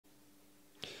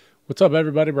What's up,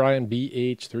 everybody? Brian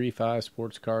BH35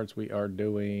 Sports Cards. We are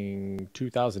doing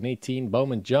 2018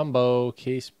 Bowman Jumbo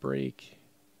case break.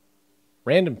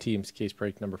 Random teams case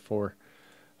break number 4.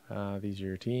 These are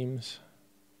your teams.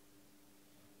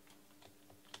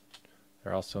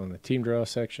 They're also in the team draw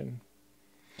section.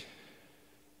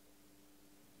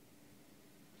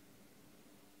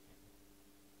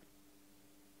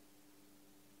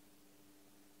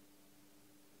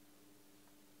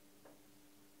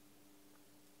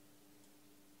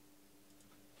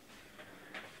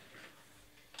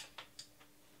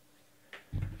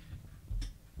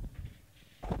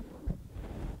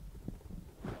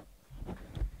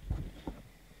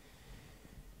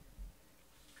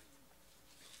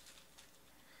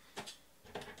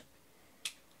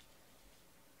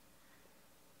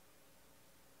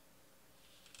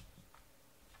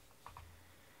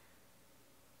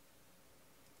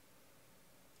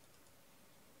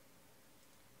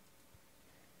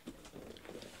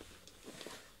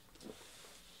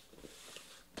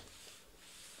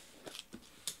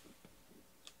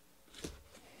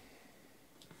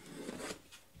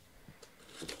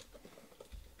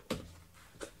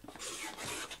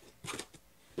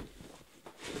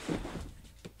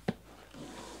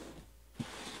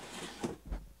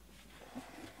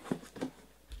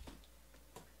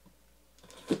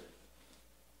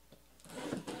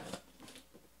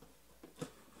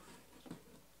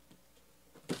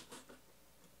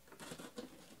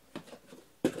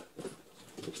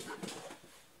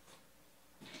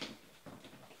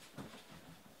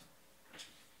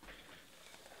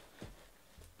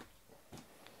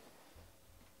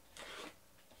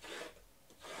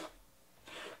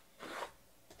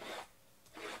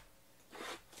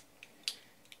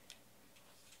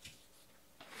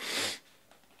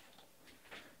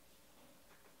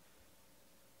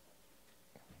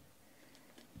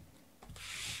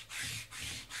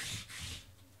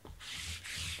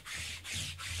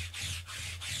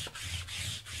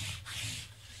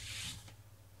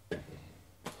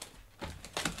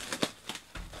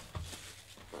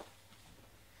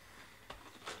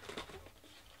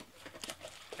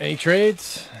 Any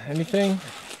trades? Anything?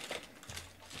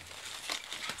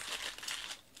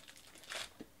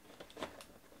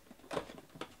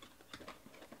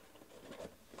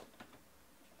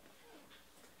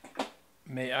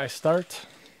 May I start?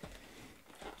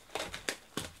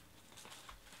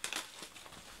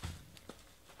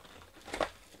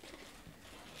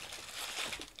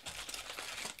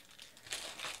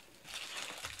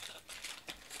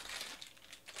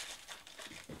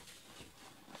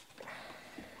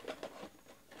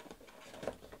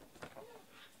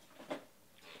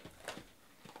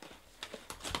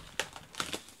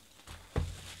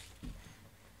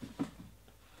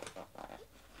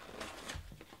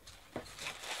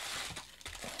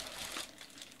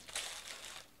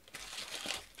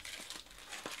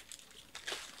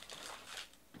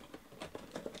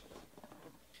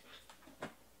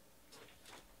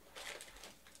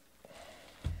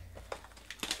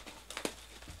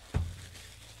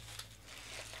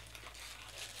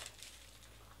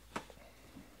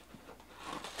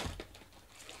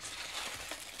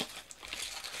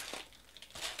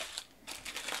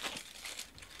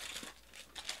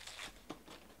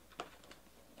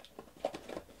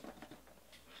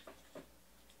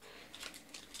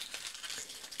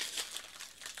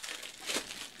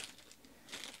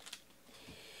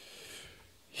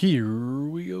 Here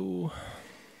we go.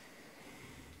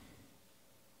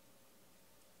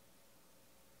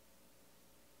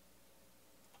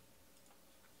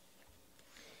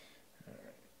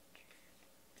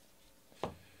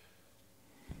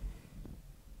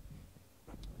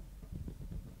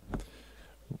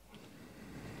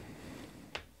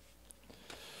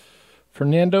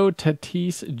 Fernando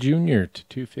Tatis Jr. to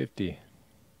 250.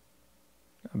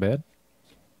 Not bad.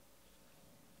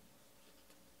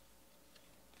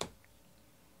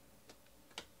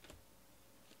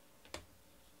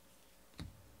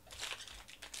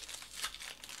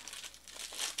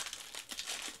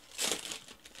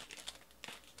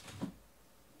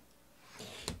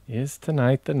 Is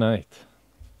tonight the night?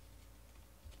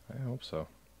 I hope so.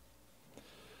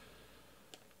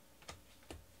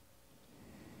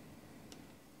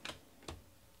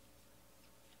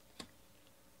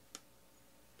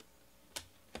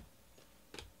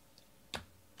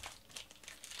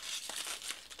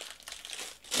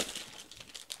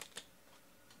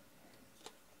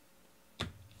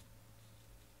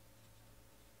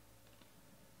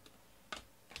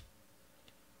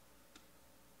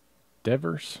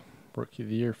 Devers, Rookie of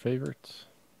the Year favorites.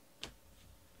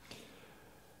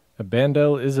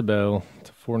 Abandel Isabel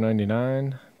to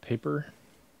 499. Paper.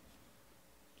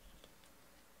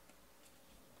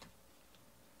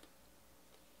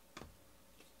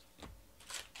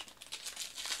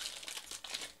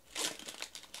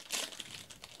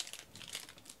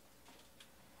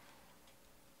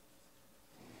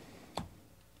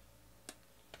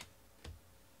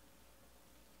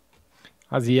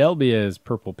 Ozzy Albies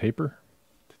purple paper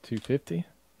to 250.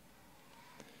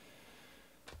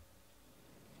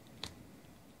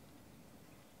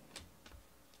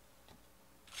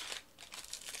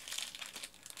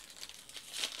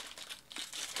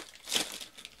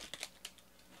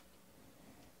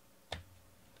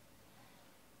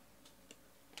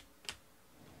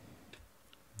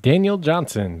 Daniel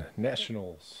Johnson,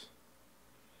 Nationals.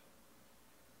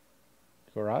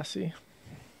 Gorasi.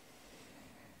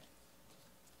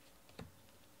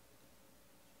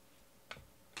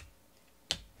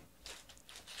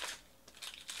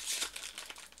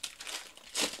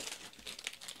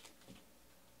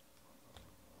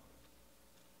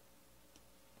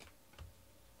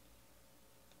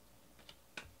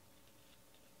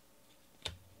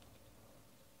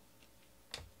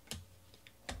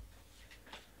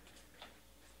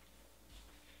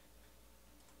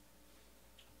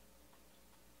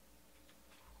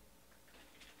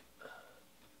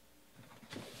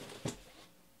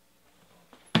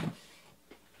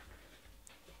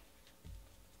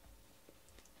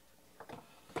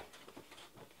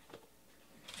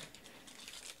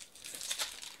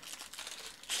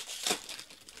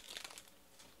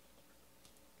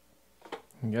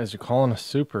 You guys are calling us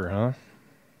super, huh?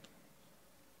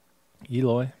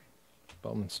 Eloy,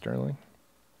 Bowman Sterling.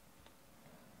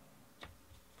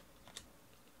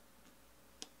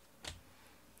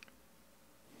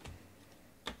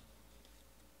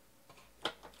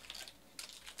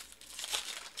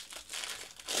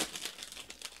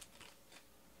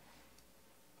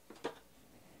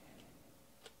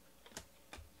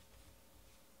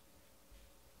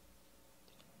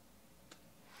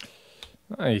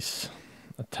 Nice.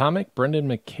 Atomic Brendan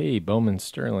McKay, Bowman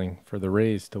Sterling for the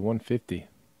Rays to 150.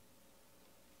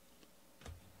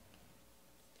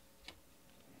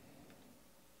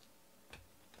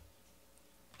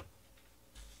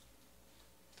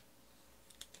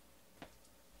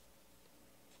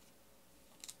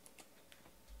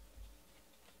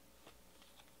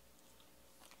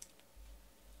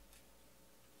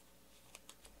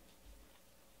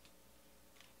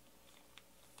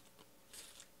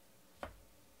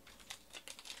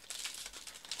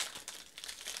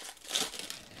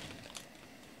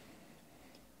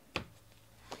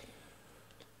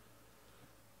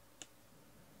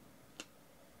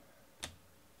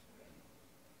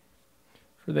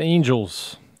 For the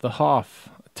Angels, the Hoff,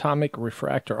 Atomic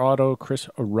Refractor Auto, Chris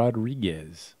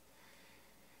Rodriguez.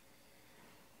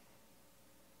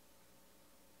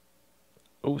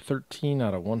 013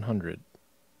 out of 100.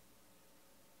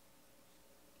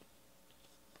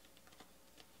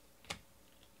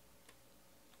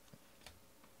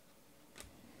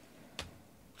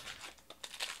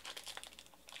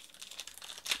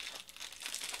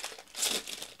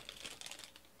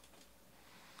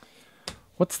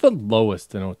 What's the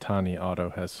lowest an Ohtani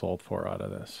auto has sold for out of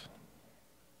this?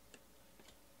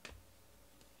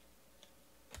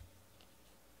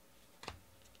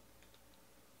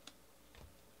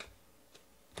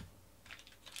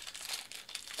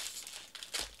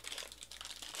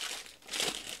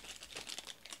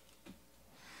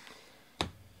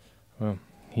 Well,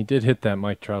 he did hit that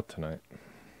Mike Trout tonight.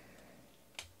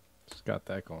 Just got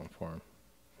that going for him.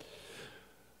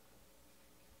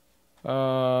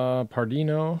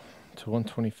 Pardino to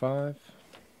 125.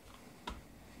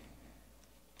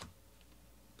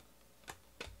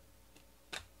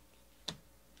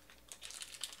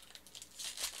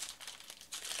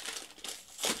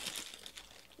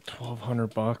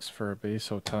 $1,200 for a base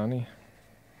Ohtani.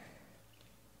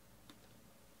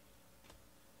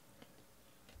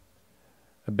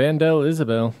 Bandel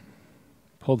Isabel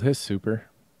pulled his super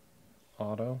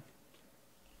auto.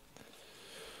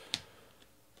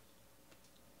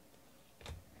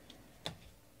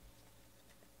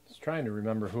 Just trying to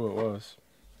remember who it was.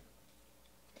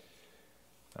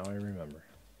 Now I remember.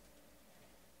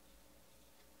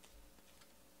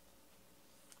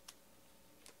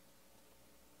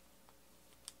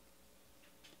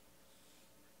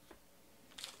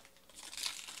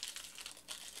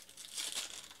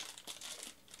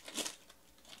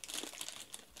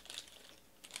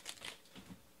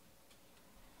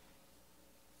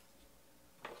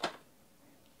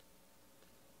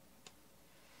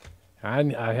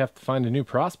 I have to find a new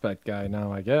prospect guy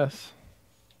now, I guess.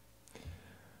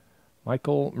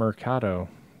 Michael Mercado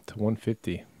to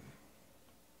 150.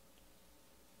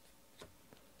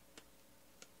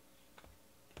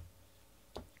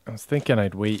 I was thinking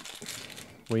I'd wait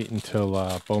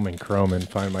until Bowman Chrome and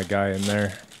find my guy in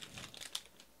there.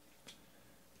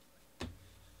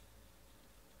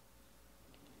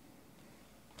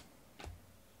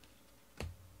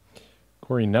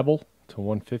 Corey Nebel to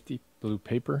 150. blue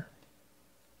paper.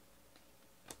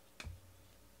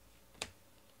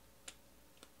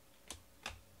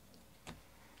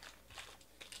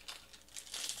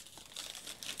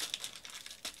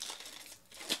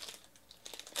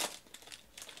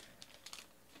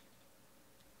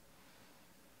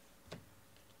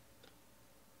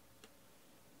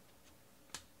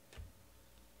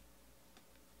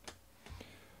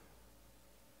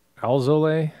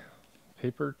 Alzole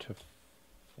paper to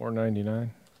 $4.99.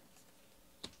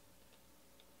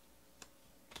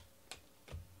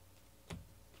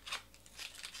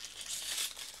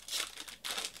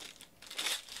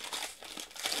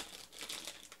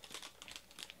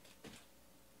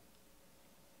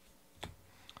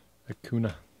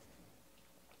 Acuna.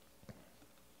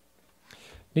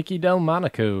 Nicky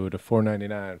Delmonico to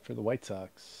 $4.99 for the White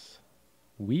Sox.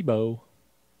 Weibo.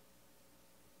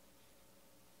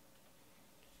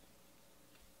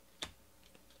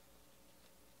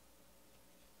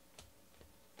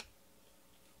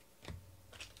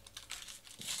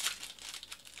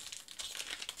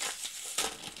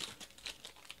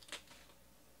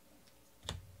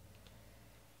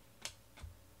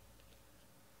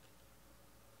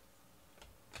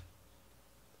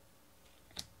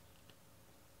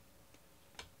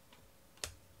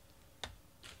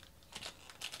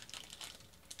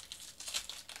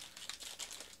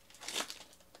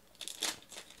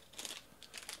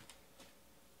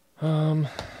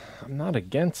 I'm not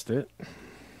against it. I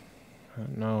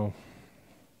don't know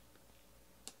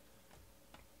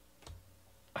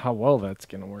how well that's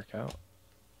going to work out.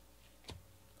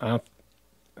 I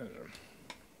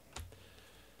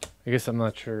guess I'm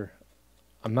not sure.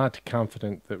 I'm not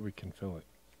confident that we can fill it.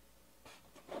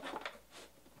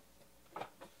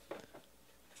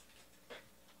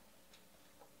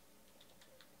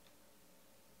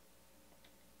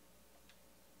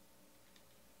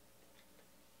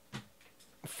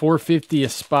 $4.50 a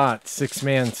spot,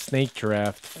 6-man snake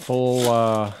draft,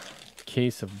 full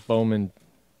case of Bowman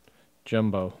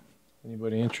Jumbo.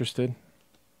 Anybody interested?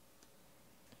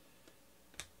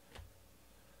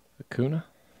 Acuna?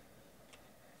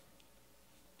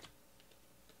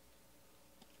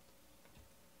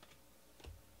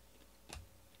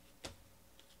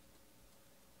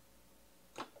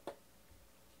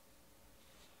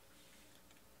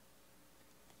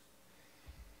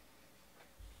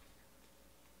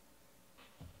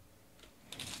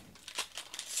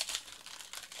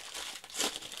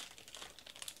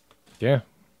 Yeah.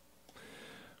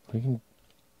 We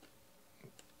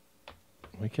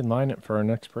can line it for our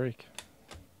next break.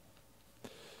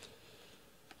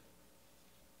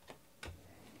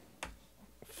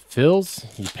 Fills,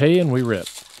 you pay and we rip.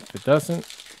 If it doesn't,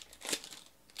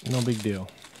 no big deal.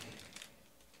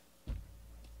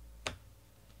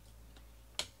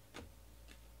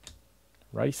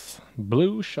 Rice,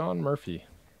 blue, Sean Murphy.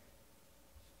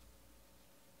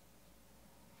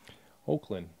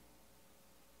 Oakland.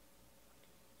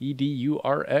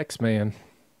 EDURX, man.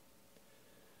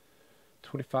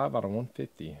 25 out of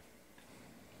 150.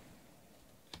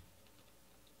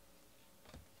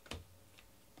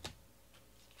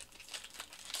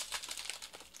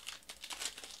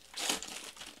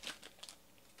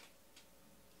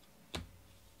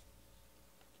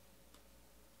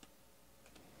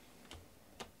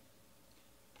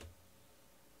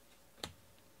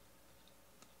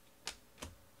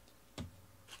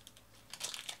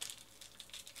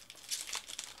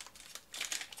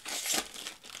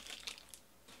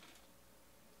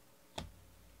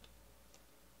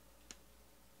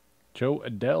 Joe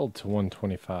Adele to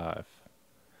 125.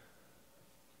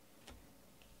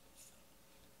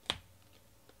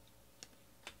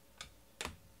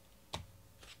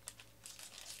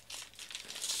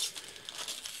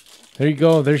 There you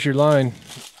go. There's your line.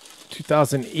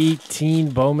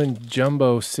 2018 Bowman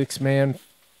Jumbo, 6-man,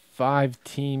 5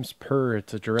 teams per.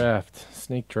 It's a draft,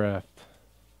 snake draft.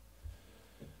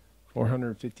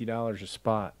 $450 a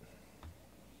spot.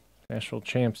 National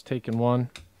champs taking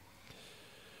one.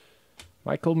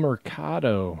 Michael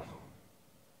Mercado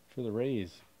for the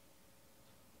Rays.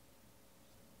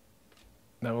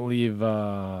 That will leave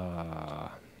 5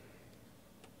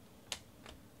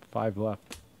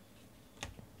 left.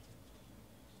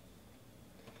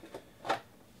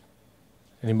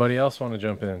 Anybody else want to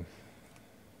jump in?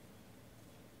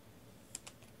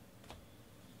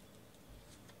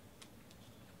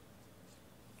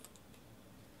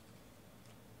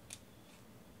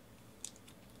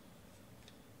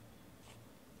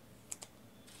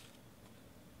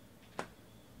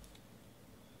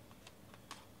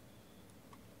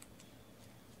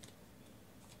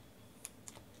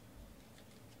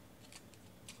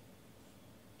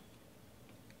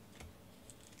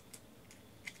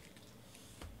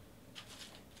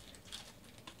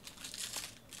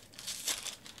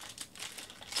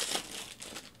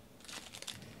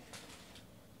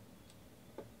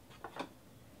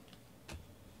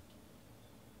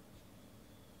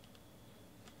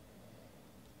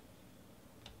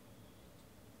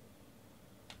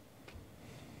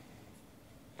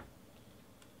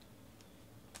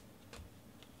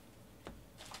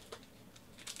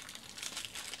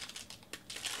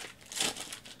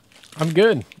 I'm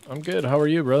good. I'm good. How are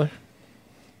you, brother?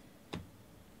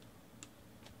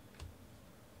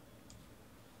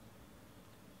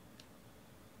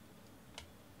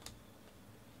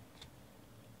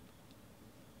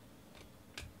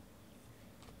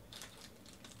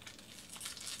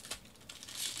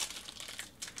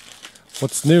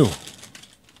 What's new?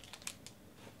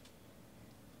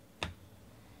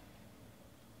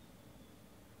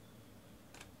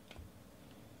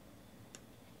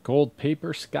 Gold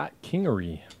paper Scott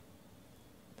Kingery.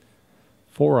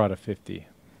 4 out of 50.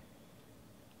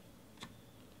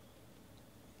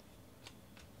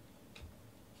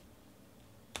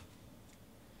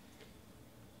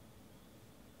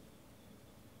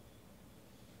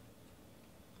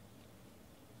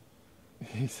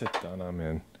 He said done, I'm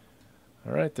in.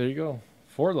 All right, there you go.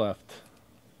 4 left.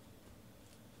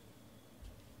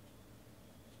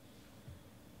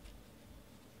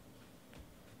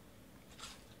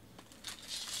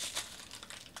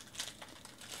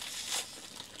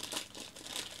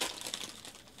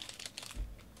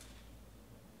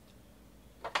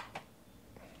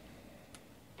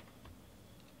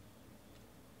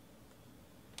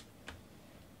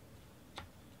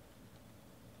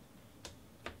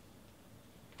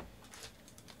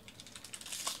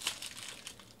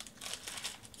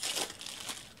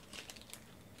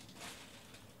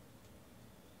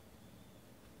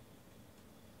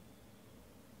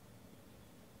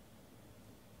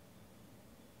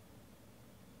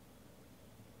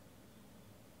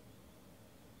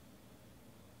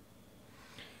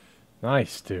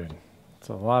 Nice, dude. It's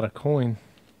a lot of coin.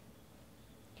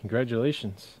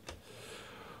 Congratulations.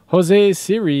 Jose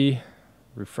Siri,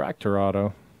 refractor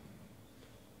auto.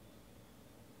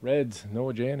 Reds,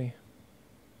 Noah Janney.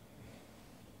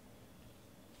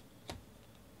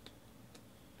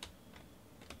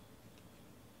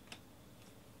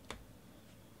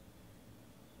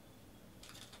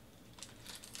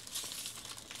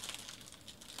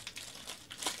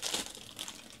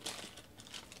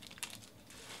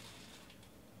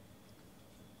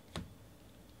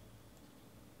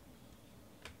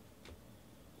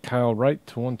 Kyle Wright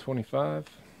to 125.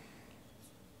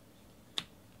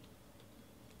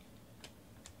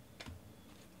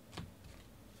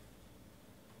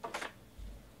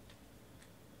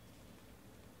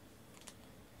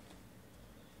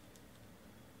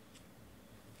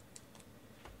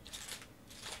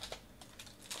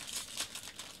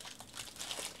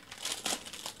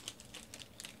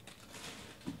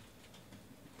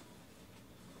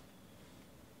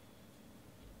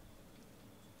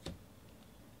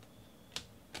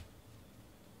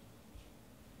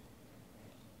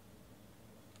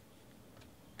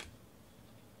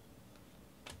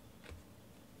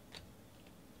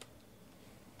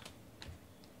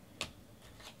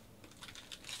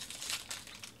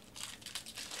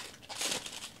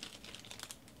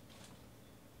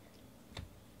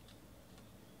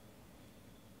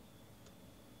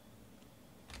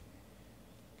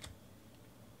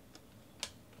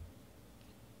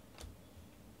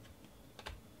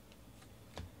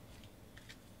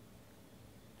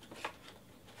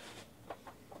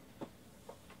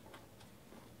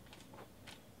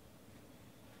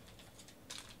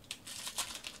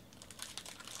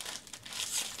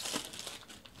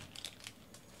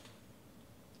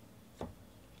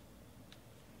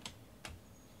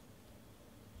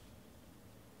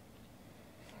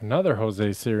 Another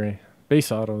Jose Siri.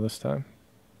 Base auto this time.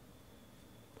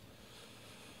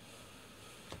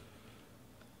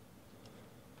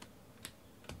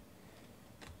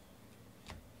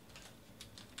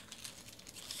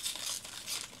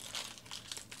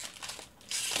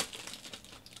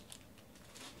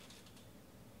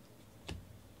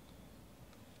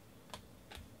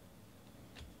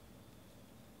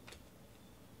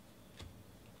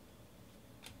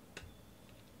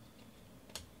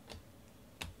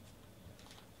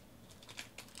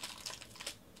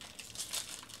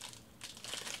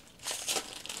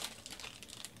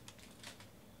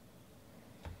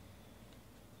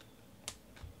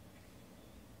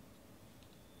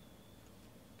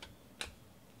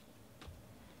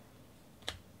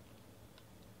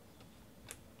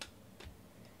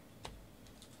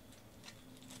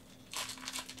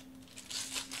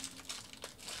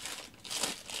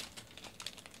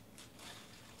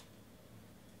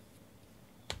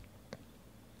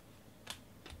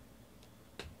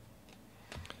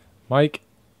 Mike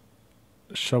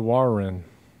Shawarin.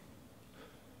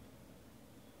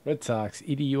 Red Sox,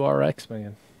 EDURX,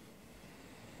 man.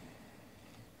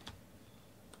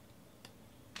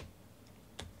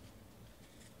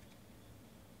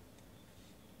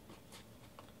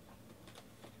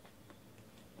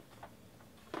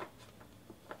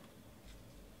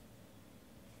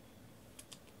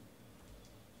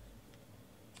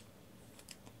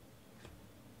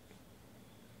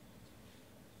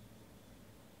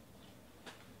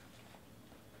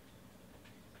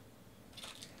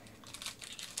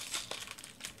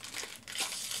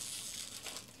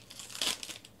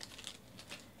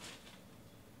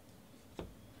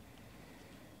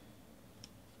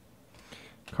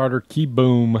 Carter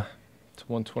Boom to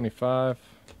 125.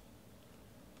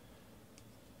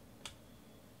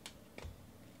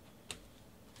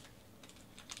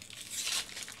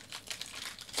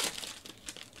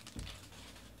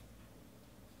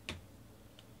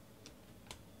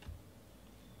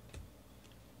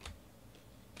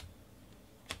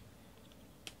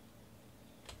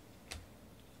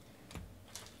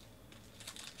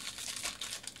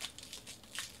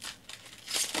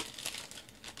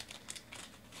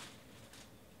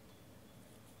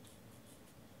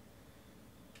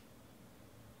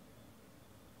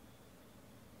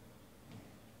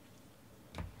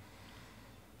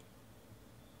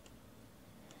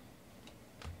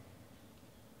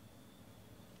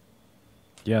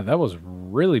 Yeah, that was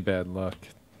really bad luck.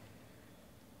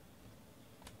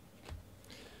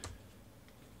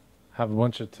 Have a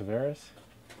bunch of Tavares.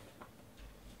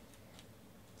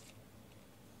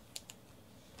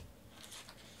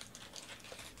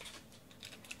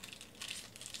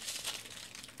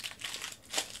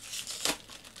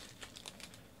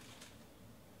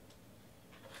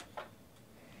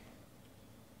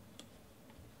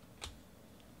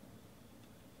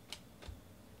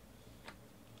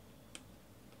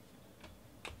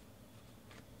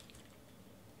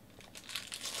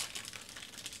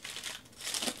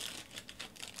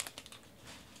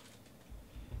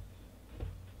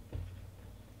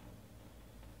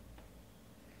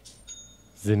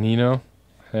 Zanino.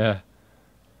 Yeah.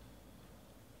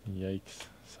 Yikes.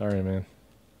 Sorry, man.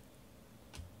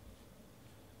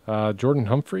 Jordan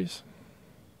Humphreys.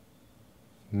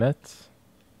 Mets.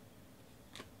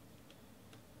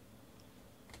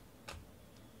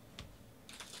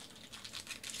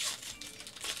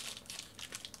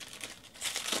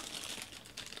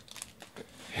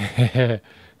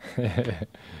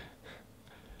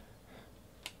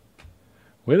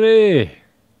 Willie.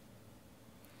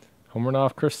 Home run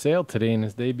off Chris Sale today in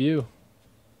his debut.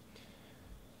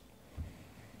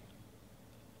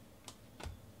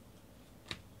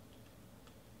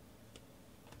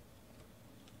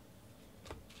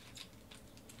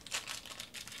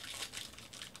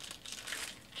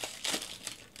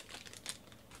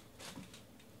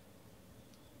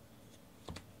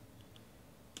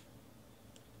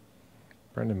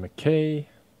 Brendan McKay.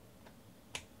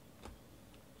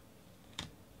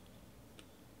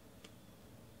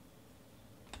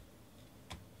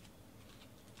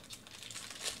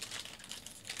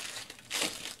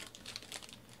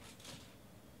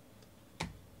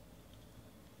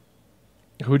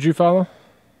 Who'd you follow?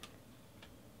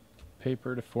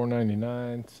 Paper to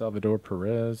 499. Salvador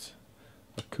Perez.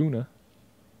 Acuna.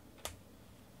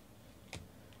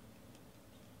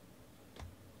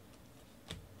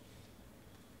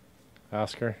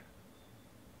 Oscar.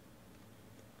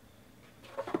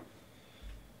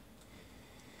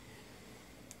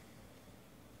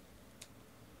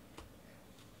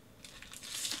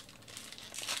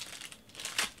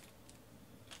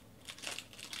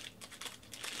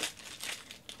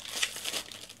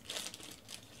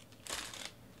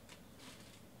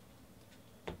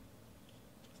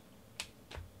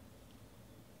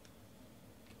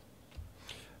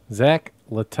 Zach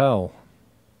Littell.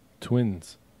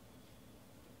 Twins.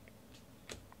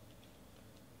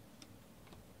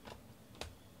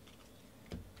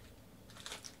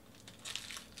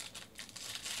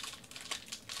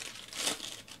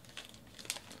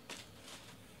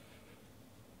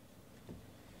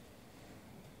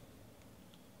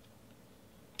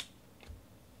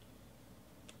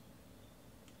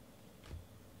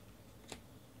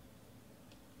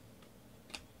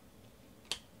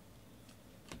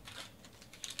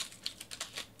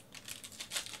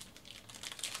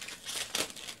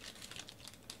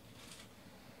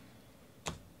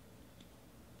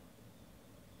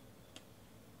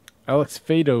 Alex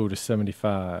Fado to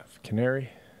 75. Canary.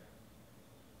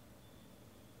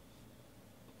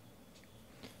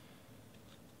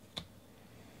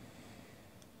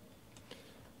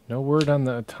 No word on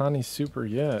the Ohtani Super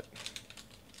yet.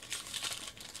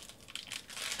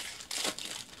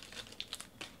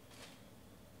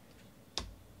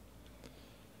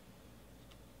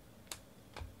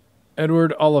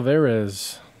 Edward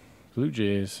Olivares. Blue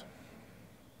Jays.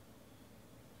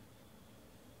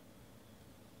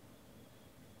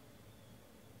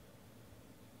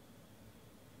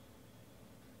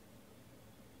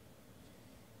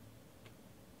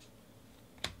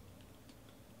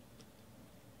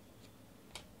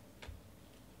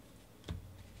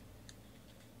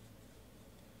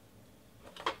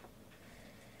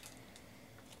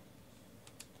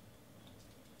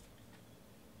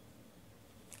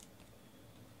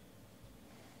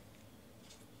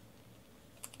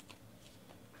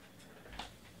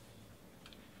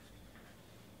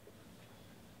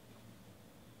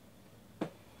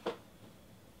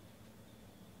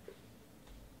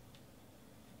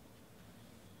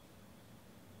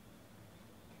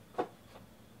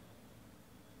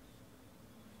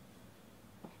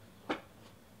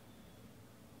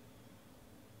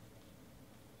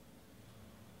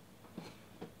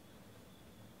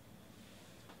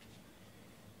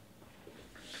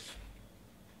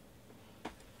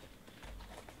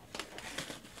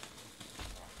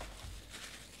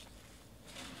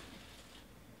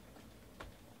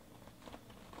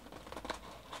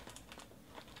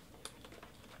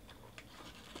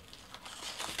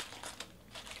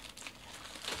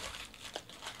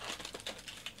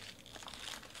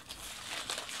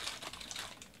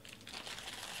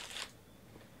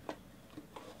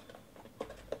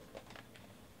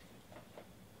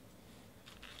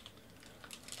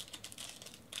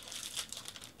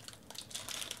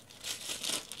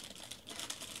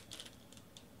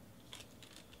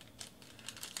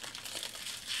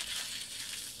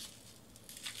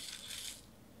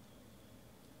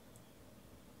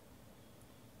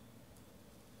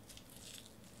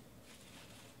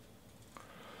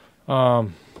 There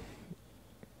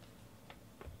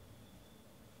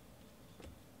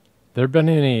been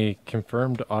any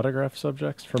confirmed autograph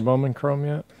subjects for Bowman Chrome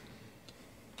yet?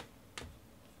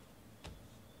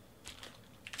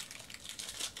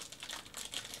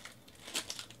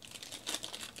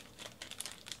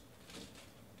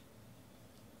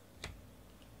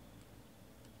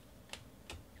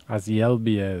 Aziel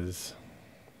Biez.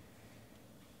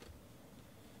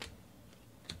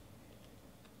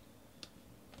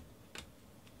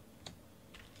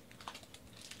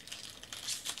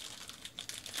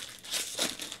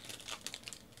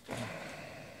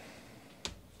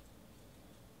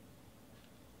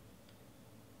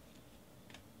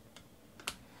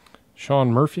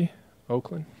 Sean Murphy,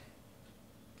 Oakland.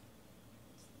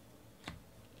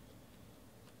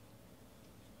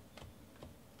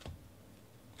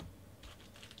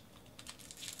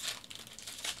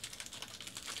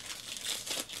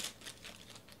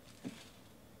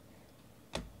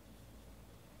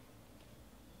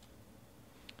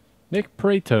 Nick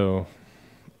Prato,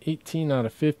 18 out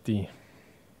of 50.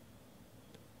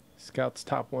 Scouts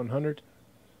top 100.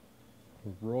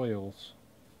 Royals.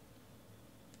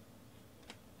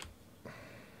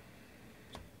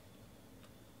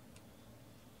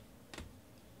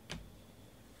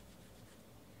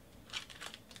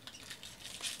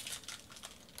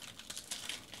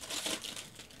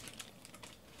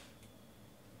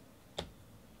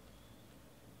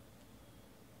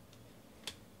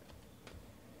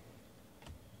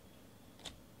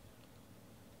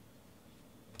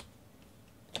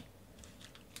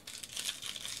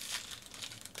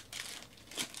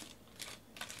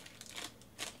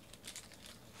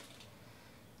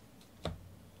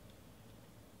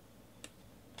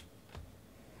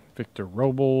 Victor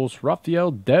Robles.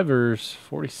 Rafael Devers,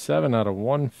 47 out of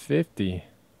 150.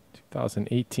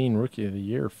 2018 Rookie of the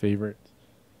Year favorite.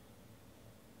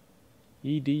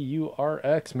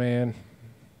 EDURX, man.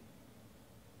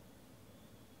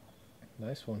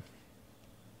 Nice one.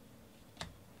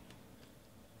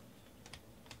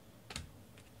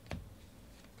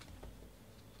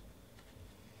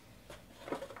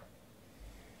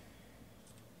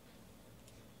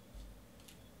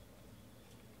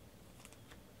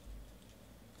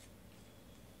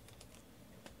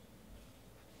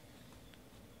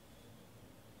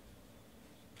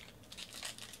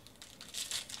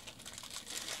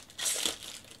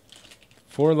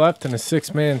 Four left in a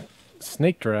six-man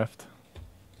snake draft.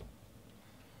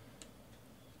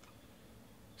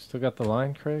 Still got the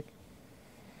line, Craig?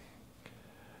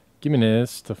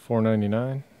 Jimenez to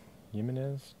 499.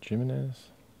 Jimenez.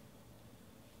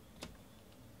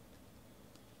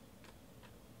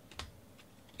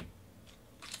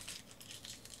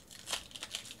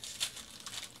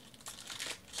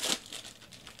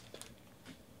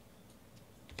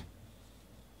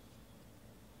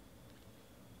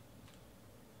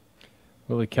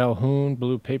 Willie Calhoun,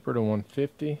 blue paper to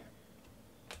 150.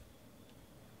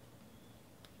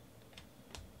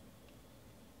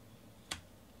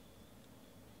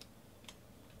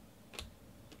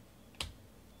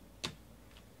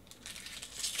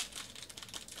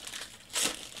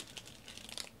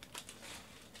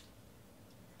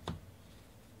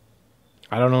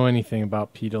 I don't know anything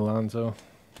about Pete Alonso.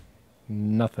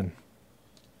 Nothing.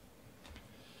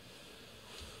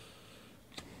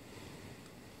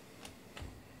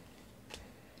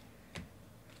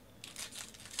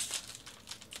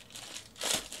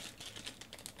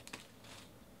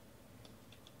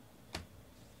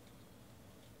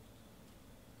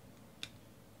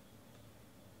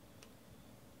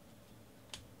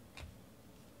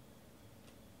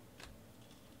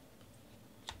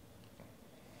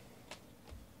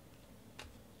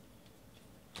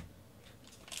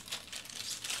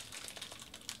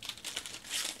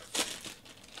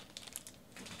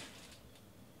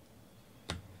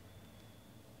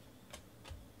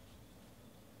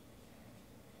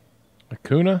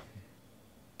 Acuna.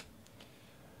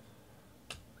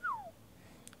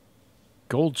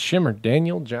 Gold Shimmer,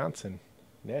 Daniel Johnson,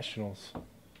 Nationals.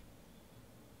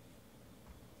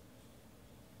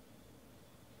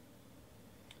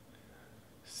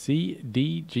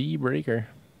 CDG Breaker.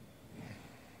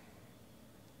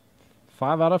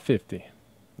 5 out of 50.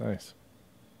 Nice.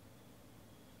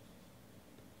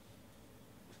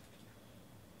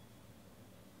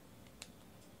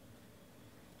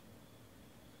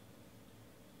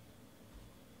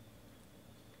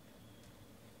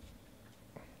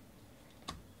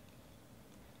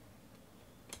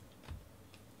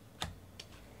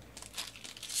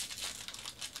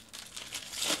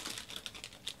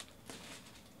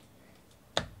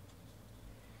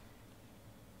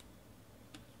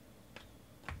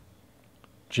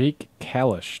 Jake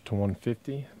Kalish to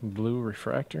 150, blue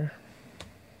refractor.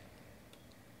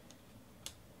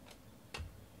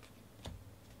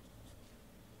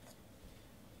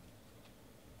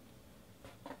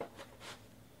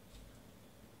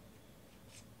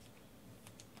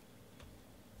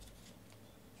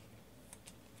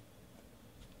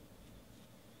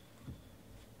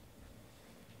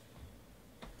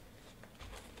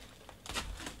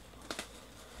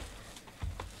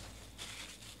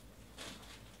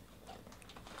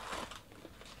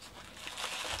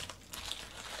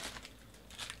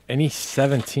 Any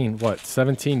 17, what,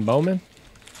 17 Bowman?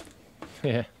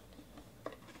 Yeah.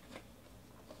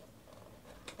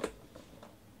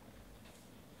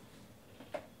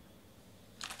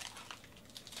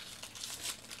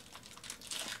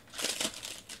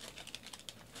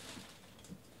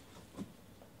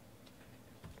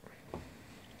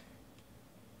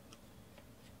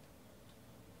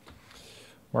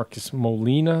 Marcus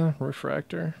Molina,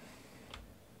 refractor.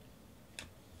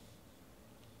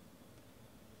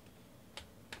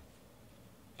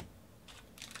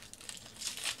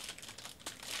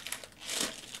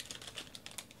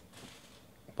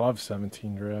 Above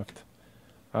 17 draft.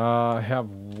 I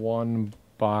have one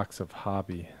box of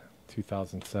Hobby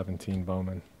 2017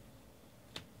 Bowman.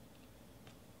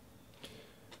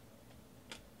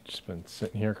 Just been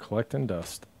sitting here collecting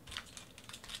dust.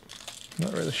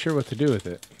 Not really sure what to do with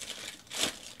it.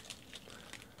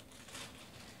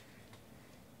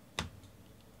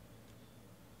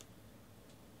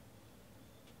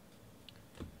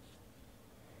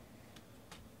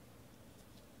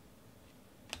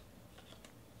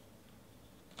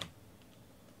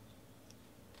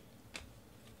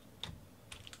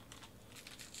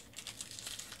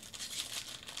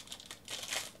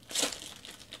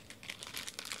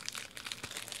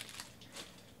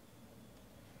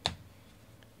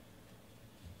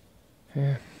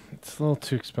 Yeah, it's a little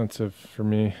too expensive for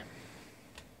me.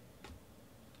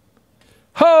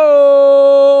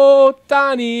 Ho,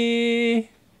 Donnie!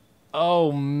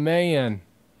 Oh, man.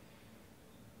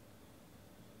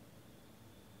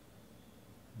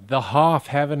 The Hoff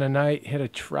having a night. Hit a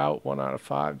Trout 1 out of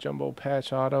 5. Jumbo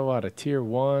patch auto out of tier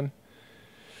 1.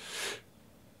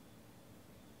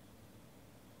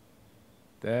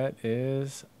 That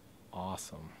is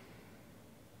awesome.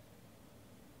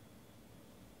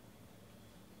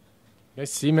 You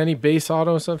guys see many base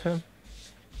autos of him?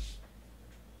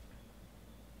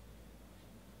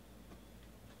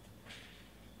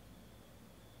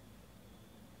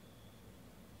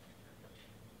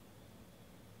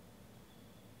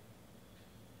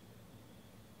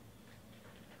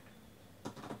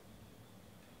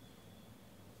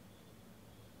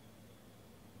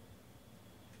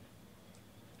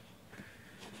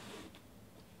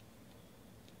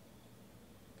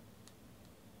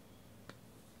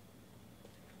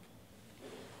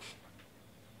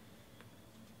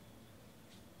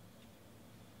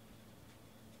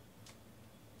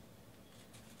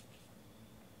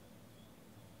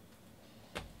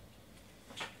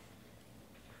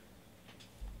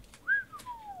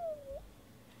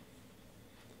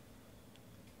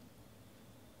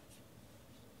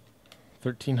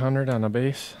 $1,300 on a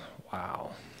base. Wow.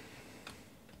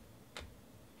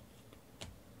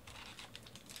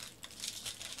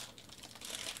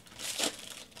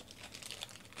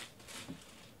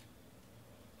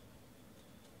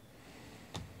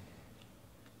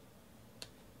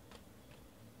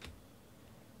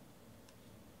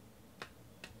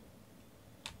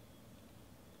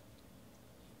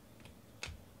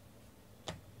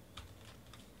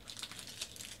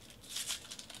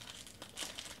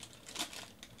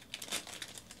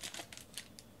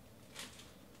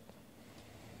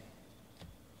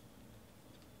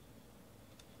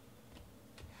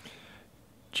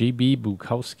 GB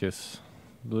Bukowskis,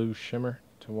 blue shimmer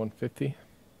to 150.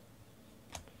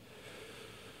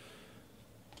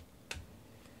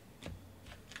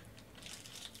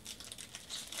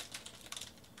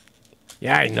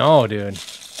 Yeah, I know, dude. You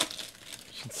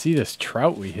should see this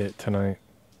Trout we hit tonight.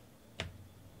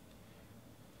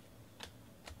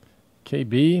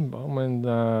 KB,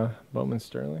 Bowman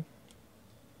Sterling.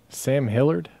 Sam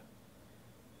Hillard.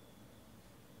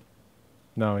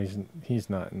 No, he's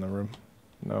not in the room.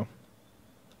 No.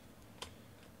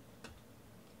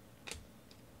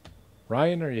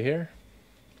 Ryan, are you here?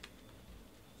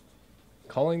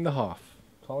 Calling the Hoff.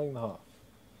 Calling the Hoff.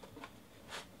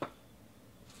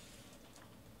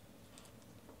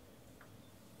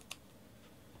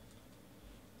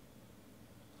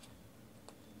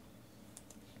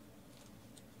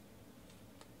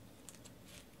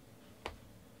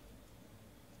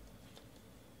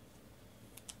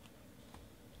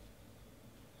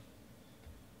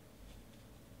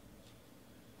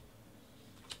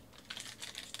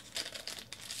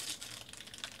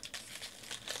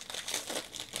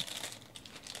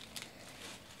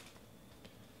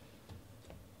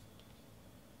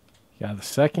 Yeah, the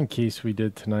second case we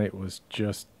did tonight was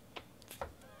just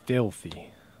filthy.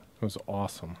 It was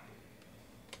awesome.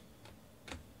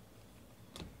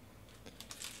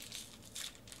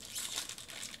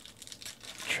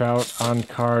 Trout on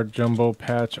card jumbo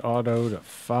patch auto to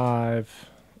 5.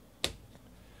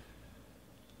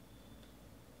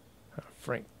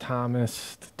 Frank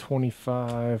Thomas to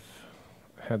 25.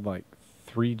 Had like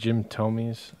 3 Jim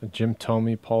Tomeys. A Jim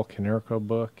Tomey Paul Konerko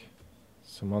book.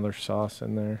 Some other sauce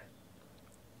in there.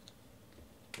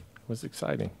 It was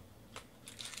exciting.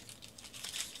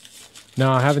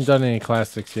 No, I haven't done any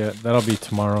classics yet. That'll be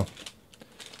tomorrow.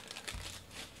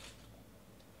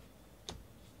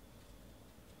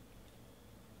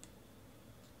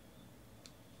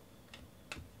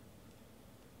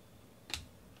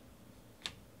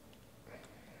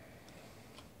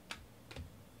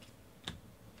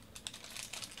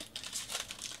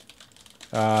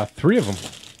 Three of them,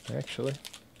 actually.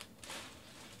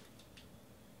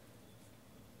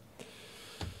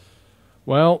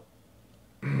 Well,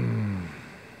 maybe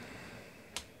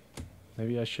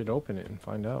I should open it and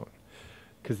find out.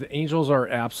 Because the Angels are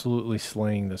absolutely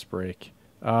slaying this break.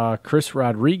 Chris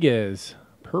Rodriguez,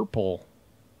 purple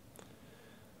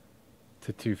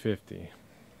to 250.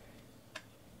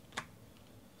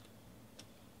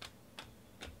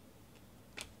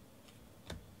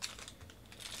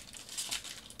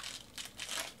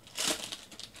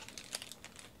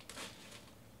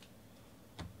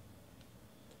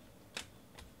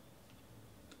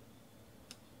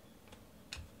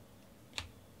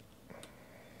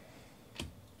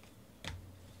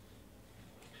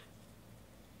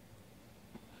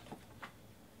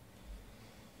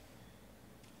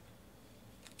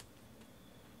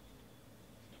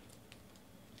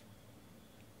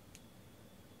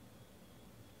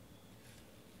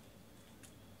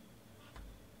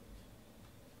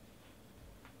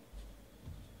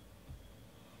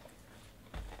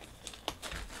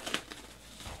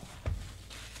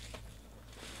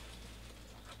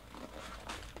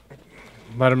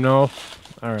 Let him know.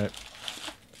 All right.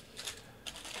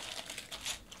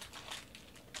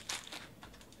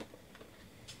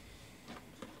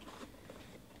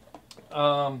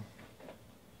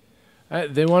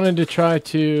 They wanted to try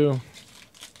to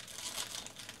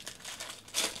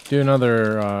do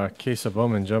another case of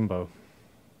Bowman Jumbo.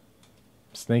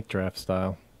 Snake draft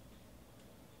style.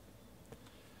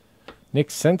 Nick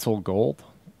Senzel gold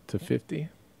to 50.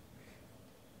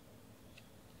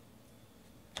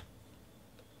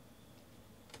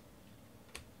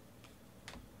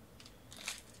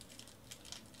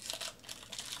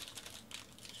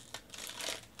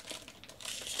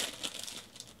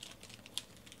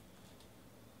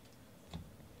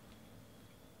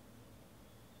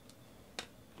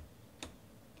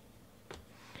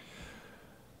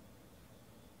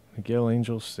 Miguel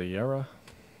Angel Sierra.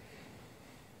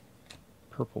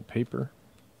 Purple paper.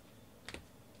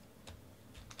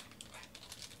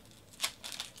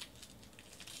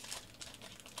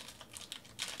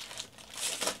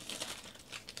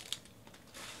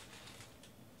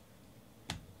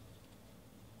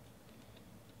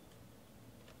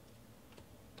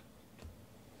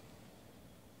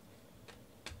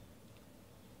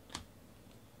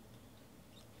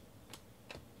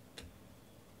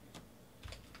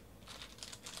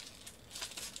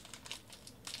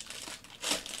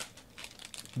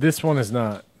 This one is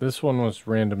not. This one was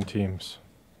random teams.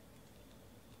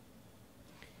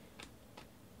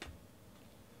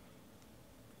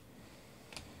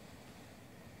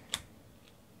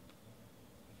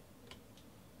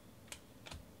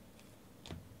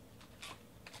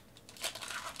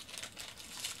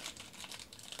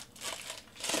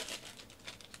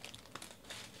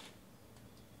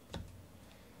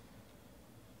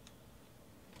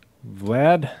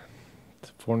 Vlad,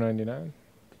 it's $4.99.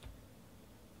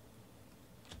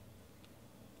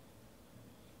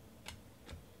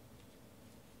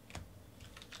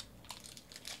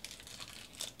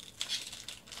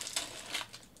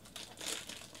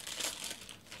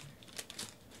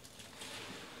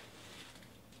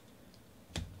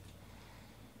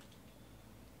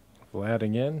 Vlad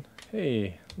again.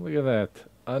 Hey, look at that.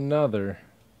 Another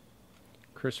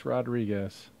Chris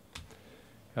Rodriguez.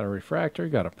 Got a refractor,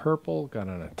 got a purple, got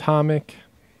an atomic.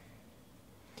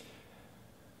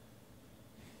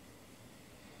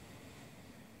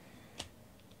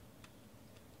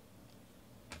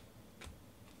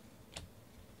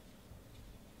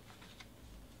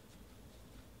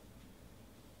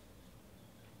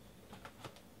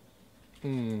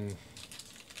 I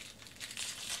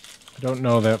don't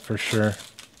know that for sure.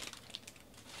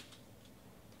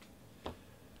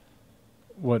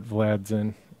 What Vlad's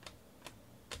in.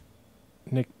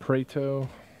 Nick Prato.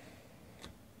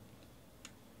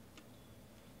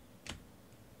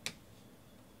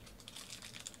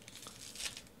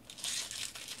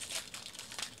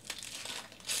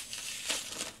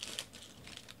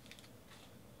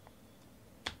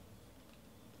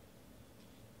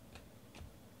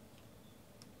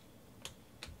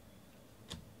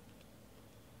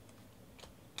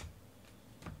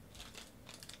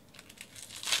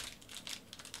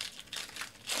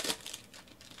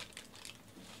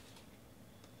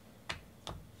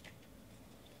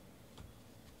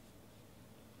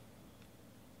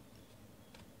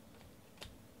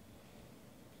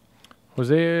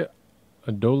 Jose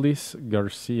Adolis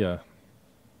Garcia.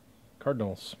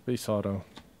 Cardinals. Base auto.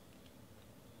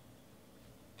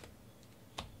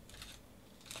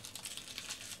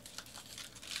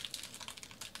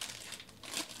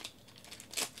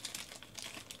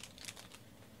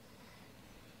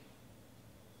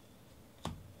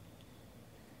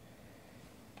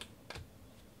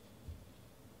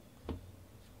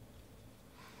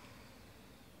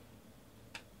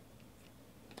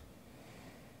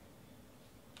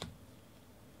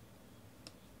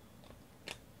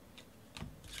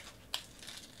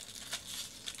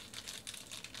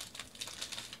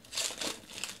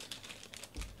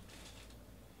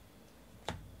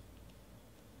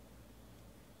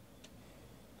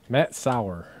 Matt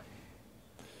Sauer.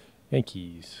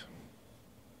 Yankees.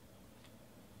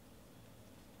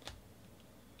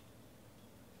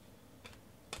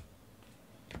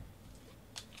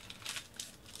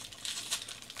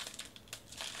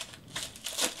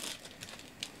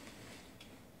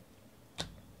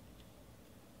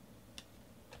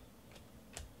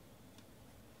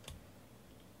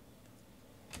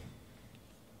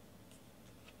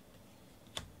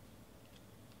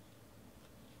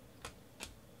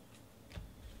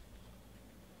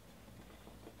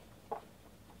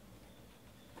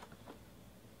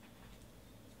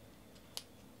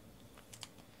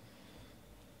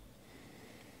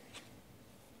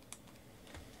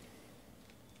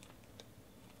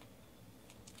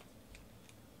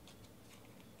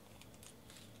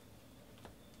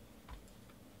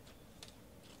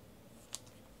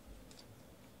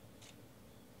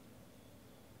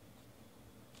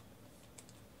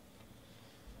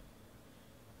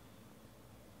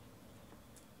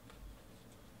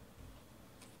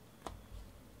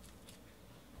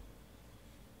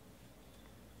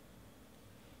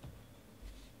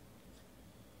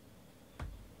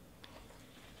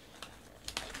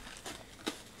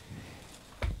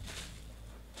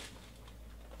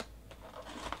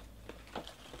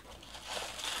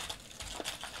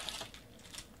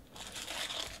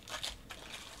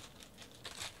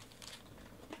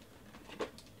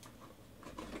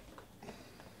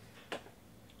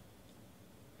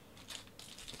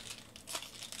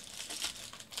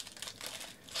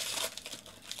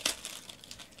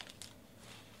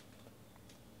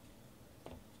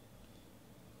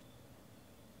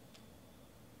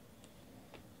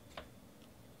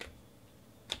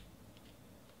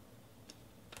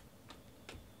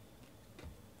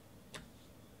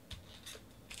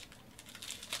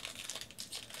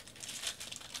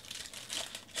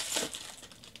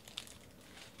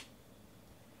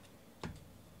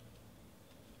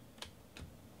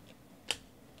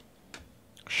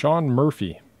 Sean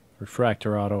Murphy.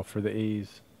 Refractor auto for the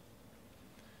A's.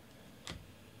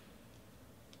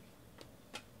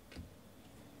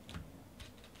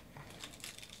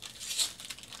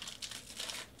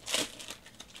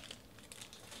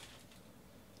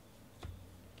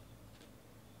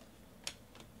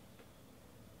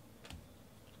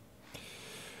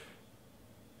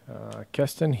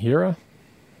 Keston Hira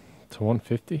to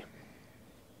 150.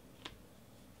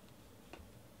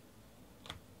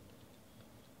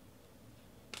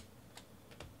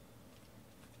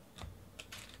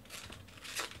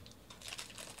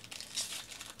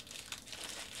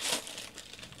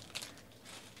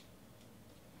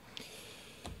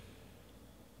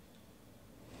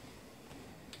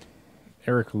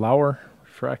 Eric Lauer,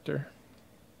 refractor.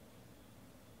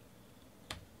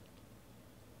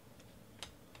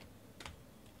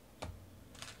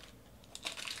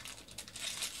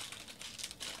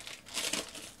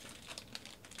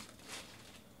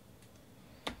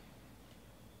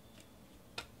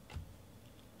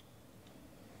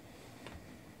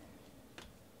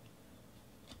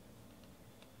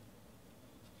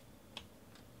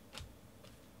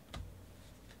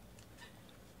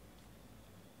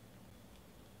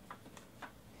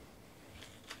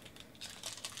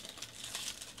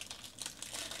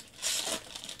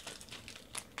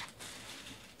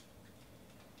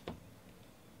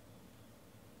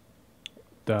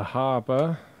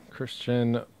 Dahaba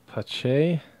Christian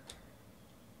Pache.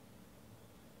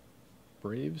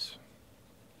 Braves.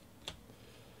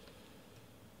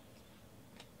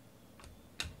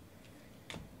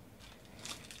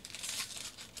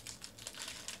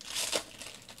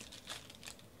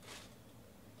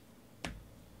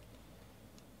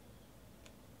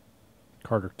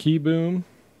 Carter Keyboom.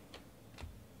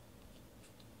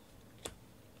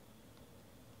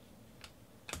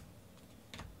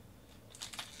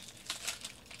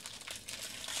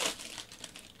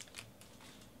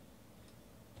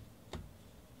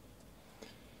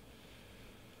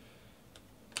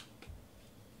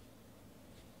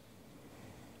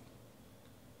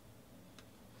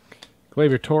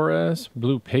 Gleyber Torres,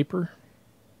 blue paper.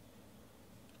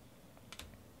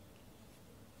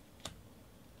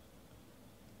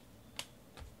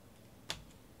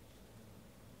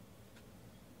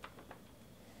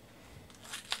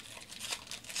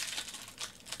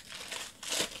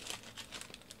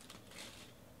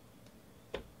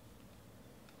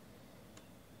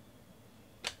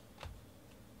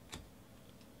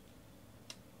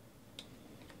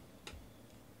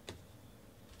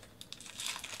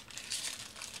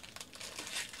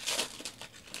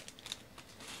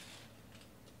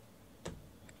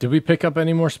 Did we pick up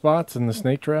any more spots in the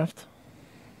snake draft?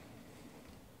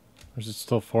 Or is it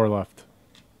still 4 left?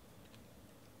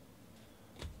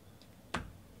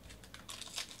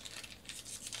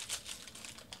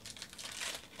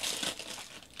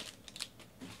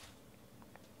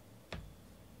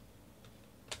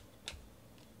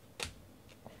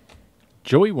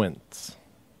 Joey Wentz.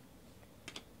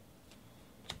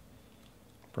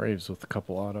 Braves with a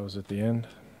couple autos at the end.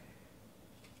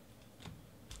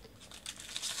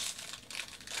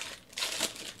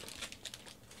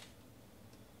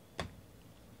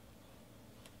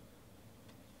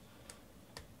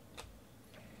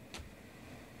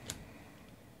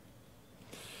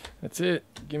 That's it.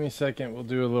 Give me a second. We'll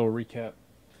do a little recap.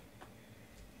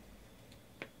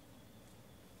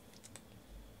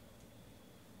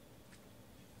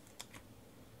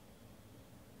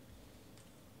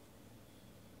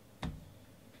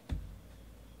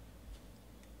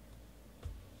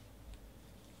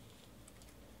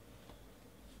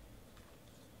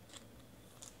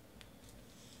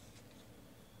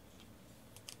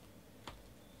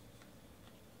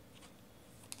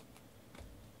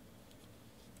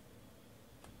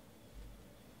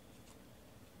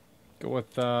 Go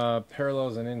with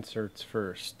parallels and inserts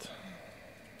first.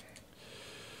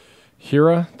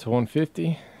 Hira to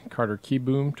 150. Carter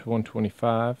Keyboom to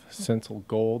 125. Sensible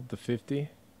Gold to 50.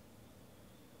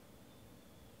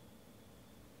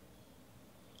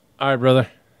 All right, brother.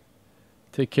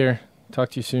 Take care. Talk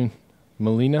to you soon.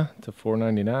 Molina to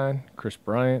 499. Chris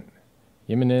Bryant.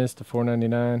 Jimenez to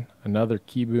 499. Another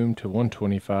Keyboom to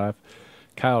 125.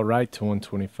 Kyle Wright to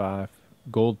 125.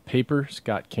 Gold paper,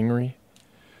 Scott Kingery.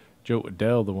 Joe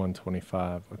Adele to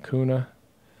 125. Acuna.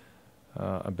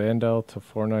 Abandel to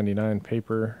 499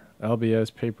 paper.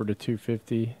 Albiez paper to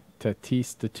 250.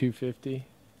 Tatis to 250.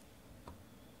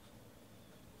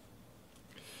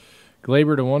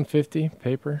 Gleyber to 150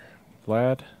 paper.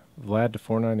 Vlad to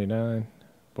 499.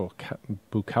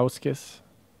 Bukowskis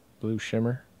blue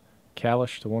shimmer.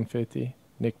 Kalish to 150.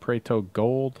 Nick Prato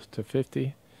gold to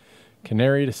 50.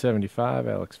 Canary to 75.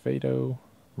 Alex Fado.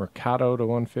 Mercado to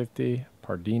 150.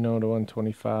 Pardino to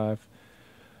 125.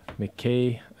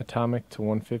 McKay Atomic to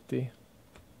 150.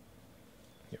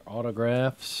 Your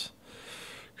autographs.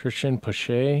 Christian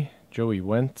Pache. Joey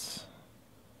Wentz.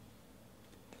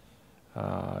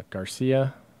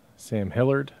 Garcia. Sam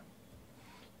Hillard.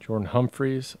 Jordan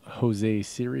Humphreys. Jose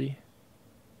Siri.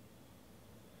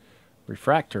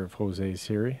 Refractor of Jose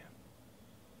Siri.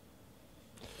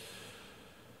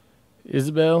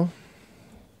 Isabel.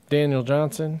 Daniel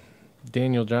Johnson.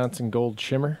 Daniel Johnson Gold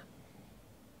Shimmer.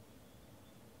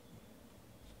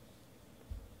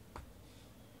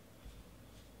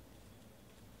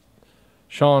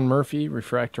 Sean Murphy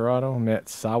Refractor Auto. Matt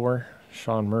Sauer.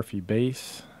 Sean Murphy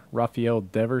Base. Rafael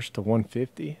Devers to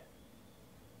 150.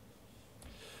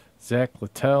 Zach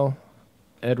Littell.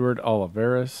 Edward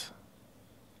Oliveras.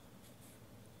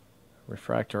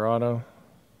 Refractor Auto.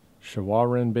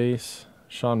 Shawarin Base.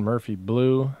 Sean Murphy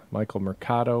Blue. Michael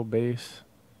Mercado Base.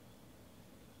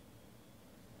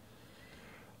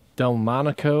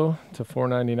 Delmonico to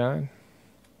 499.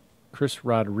 Chris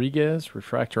Rodriguez,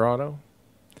 Refractor Auto.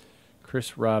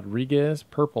 Chris Rodriguez,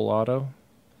 Purple Auto.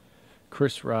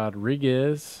 Chris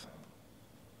Rodriguez,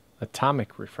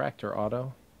 Atomic Refractor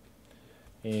Auto.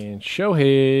 And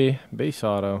Shohei, Base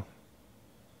Auto.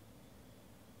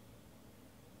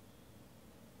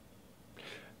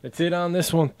 That's it on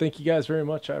this one. Thank you guys very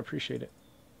much. I appreciate it.